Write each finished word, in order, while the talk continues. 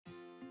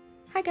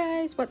Hi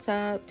guys, what's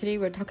up? Today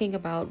we're talking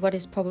about what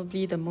is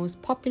probably the most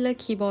popular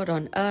keyboard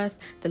on earth,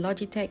 the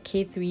Logitech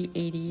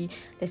K380.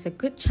 There's a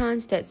good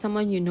chance that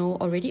someone you know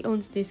already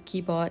owns this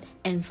keyboard,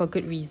 and for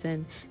good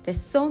reason.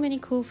 There's so many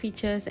cool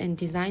features and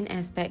design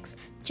aspects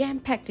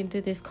jam-packed into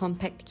this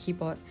compact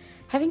keyboard.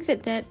 Having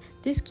said that,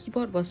 this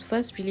keyboard was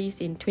first released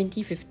in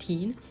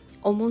 2015.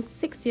 Almost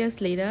 6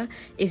 years later,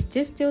 is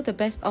this still the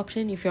best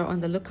option if you're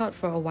on the lookout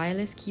for a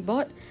wireless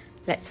keyboard?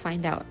 Let's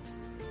find out.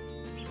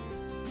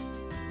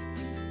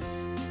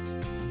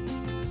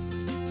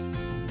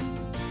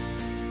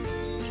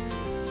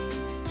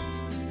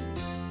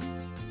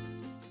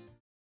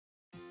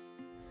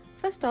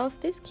 First off,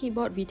 this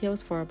keyboard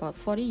retails for about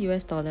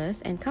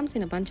 $40 and comes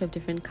in a bunch of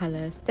different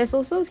colors. There's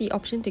also the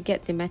option to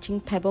get the matching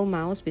Pebble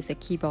mouse with the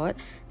keyboard.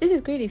 This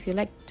is great if you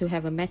like to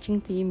have a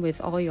matching theme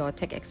with all your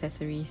tech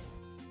accessories.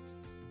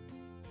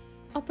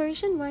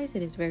 Operation-wise,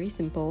 it is very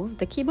simple.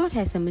 The keyboard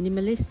has a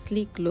minimalist,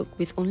 sleek look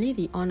with only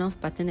the on-off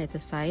button at the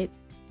side.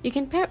 You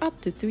can pair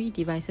up to 3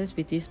 devices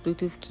with this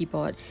Bluetooth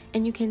keyboard,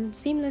 and you can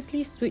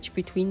seamlessly switch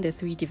between the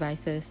 3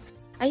 devices.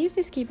 I use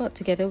this keyboard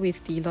together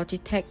with the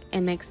Logitech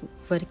MX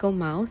vertical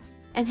mouse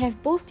and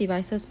have both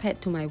devices paired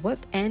to my work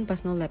and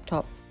personal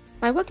laptop.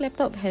 My work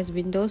laptop has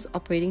Windows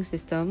operating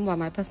system while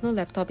my personal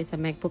laptop is a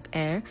MacBook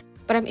Air,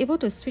 but I'm able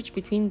to switch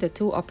between the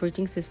 2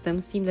 operating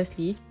systems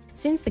seamlessly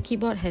since the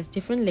keyboard has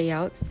different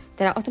layouts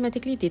that are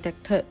automatically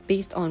detected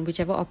based on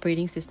whichever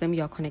operating system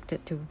you're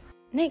connected to.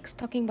 Next,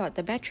 talking about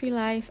the battery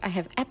life, I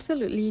have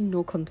absolutely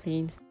no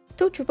complaints.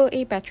 2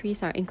 AAA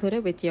batteries are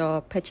included with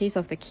your purchase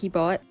of the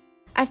keyboard.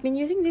 I've been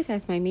using this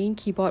as my main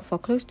keyboard for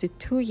close to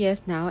 2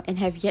 years now and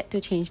have yet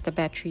to change the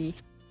battery.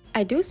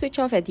 I do switch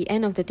off at the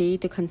end of the day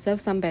to conserve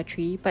some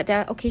battery, but there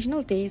are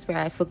occasional days where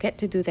I forget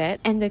to do that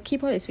and the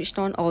keyboard is switched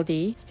on all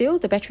day. Still,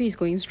 the battery is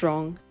going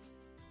strong.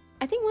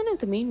 I think one of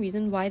the main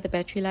reasons why the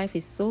battery life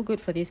is so good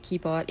for this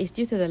keyboard is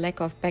due to the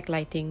lack of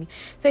backlighting.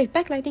 So if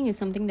backlighting is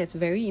something that's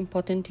very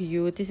important to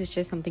you, this is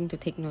just something to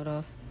take note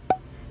of.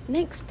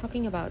 Next,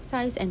 talking about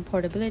size and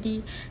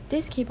portability,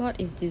 this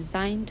keyboard is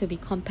designed to be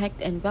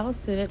compact and well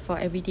suited for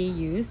everyday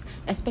use,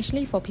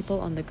 especially for people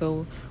on the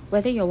go.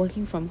 Whether you're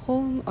working from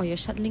home or you're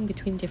shuttling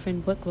between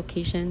different work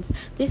locations,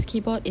 this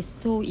keyboard is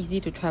so easy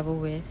to travel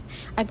with.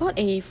 I bought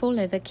a faux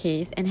leather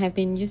case and have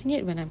been using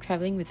it when I'm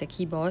traveling with the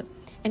keyboard,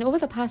 and over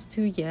the past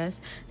 2 years,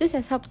 this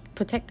has helped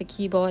protect the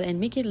keyboard and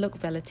make it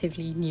look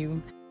relatively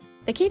new.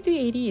 The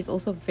K380 is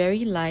also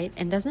very light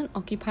and doesn't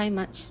occupy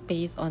much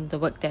space on the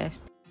work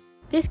desk.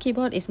 This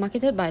keyboard is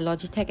marketed by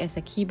Logitech as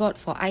a keyboard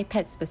for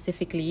iPad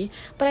specifically,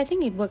 but I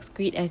think it works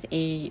great as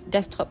a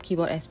desktop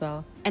keyboard as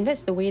well, and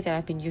that's the way that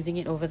I've been using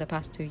it over the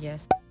past 2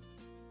 years.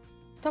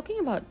 Talking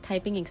about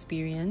typing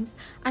experience,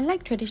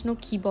 unlike traditional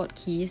keyboard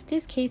keys,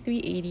 this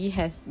K380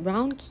 has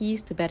round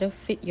keys to better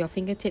fit your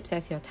fingertips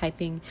as you're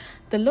typing.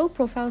 The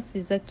low-profile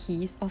scissor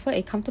keys offer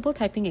a comfortable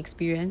typing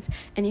experience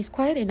and is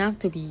quiet enough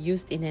to be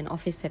used in an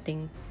office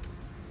setting.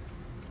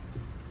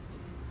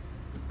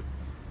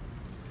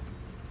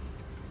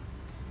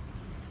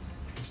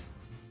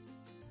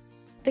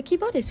 The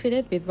keyboard is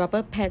fitted with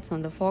rubber pads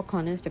on the 4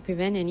 corners to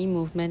prevent any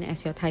movement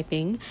as you're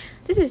typing.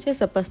 This is just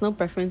a personal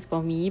preference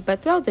for me,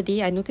 but throughout the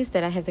day I noticed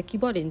that I have the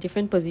keyboard in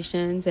different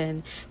positions,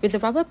 and with the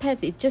rubber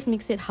pads it just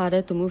makes it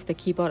harder to move the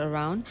keyboard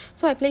around,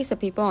 so I placed a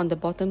paper on the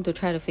bottom to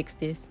try to fix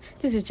this.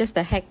 This is just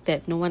a hack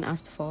that no one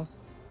asked for.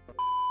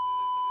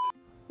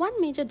 One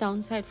major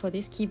downside for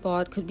this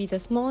keyboard could be the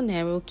small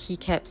narrow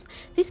keycaps.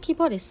 This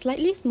keyboard is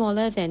slightly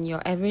smaller than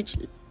your average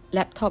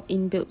laptop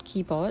inbuilt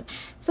keyboard,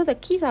 so the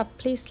keys are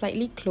placed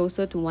slightly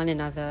closer to one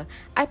another.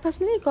 I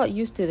personally got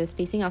used to the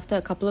spacing after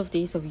a couple of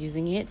days of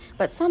using it,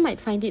 but some might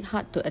find it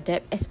hard to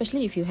adapt,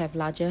 especially if you have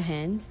larger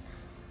hands.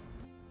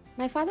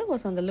 My father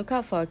was on the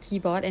lookout for a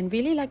keyboard and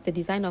really liked the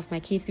design of my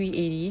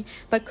K380,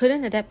 but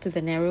couldn't adapt to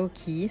the narrow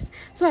keys,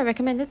 so I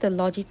recommended the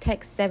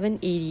Logitech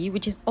 780,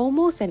 which is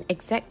almost an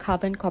exact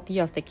carbon copy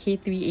of the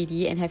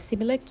K380 and have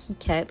similar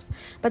keycaps,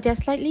 but they're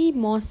slightly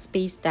more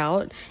spaced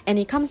out, and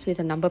it comes with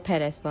a number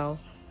pad as well.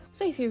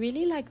 So if you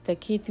really like the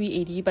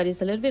K380 but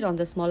it's a little bit on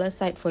the smaller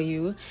side for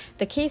you,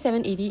 the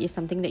K780 is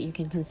something that you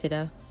can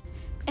consider.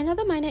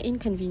 Another minor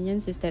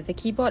inconvenience is that the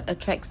keyboard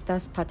attracts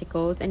dust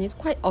particles and it's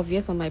quite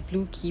obvious on my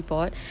blue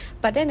keyboard,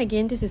 but then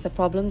again this is a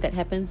problem that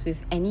happens with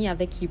any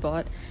other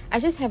keyboard. I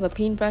just have a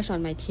paintbrush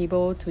on my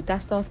table to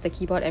dust off the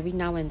keyboard every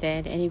now and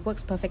then, and it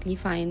works perfectly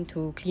fine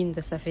to clean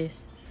the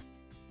surface.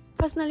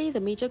 Personally, the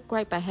major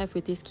gripe I have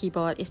with this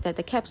keyboard is that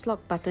the caps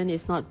lock button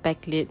is not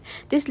backlit.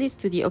 This leads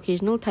to the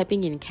occasional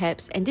typing in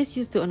caps, and this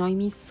used to annoy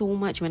me so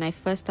much when I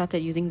first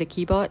started using the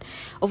keyboard.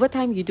 Over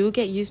time, you do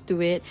get used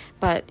to it,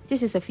 but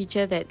this is a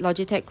feature that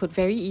Logitech could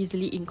very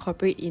easily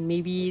incorporate in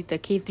maybe the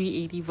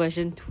K380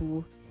 version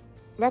 2.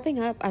 Wrapping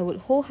up, I would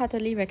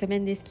wholeheartedly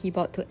recommend this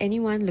keyboard to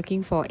anyone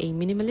looking for a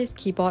minimalist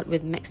keyboard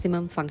with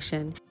maximum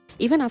function.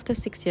 Even after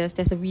 6 years,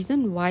 there's a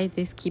reason why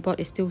this keyboard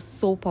is still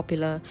so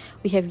popular.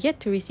 We have yet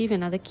to receive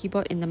another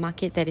keyboard in the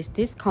market that is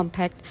this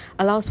compact,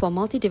 allows for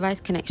multi-device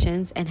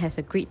connections, and has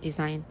a great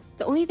design.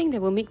 The only thing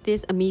that will make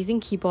this amazing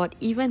keyboard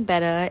even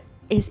better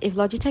is if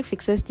Logitech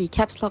fixes the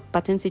caps lock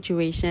button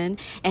situation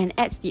and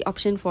adds the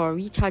option for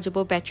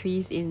rechargeable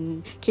batteries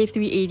in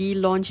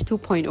K380 launch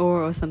 2.0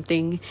 or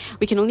something.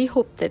 We can only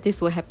hope that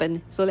this will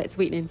happen, so let's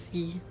wait and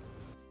see.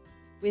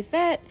 With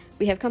that,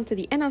 we have come to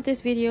the end of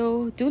this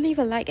video. Do leave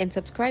a like and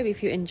subscribe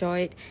if you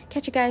enjoyed.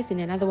 Catch you guys in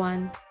another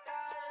one.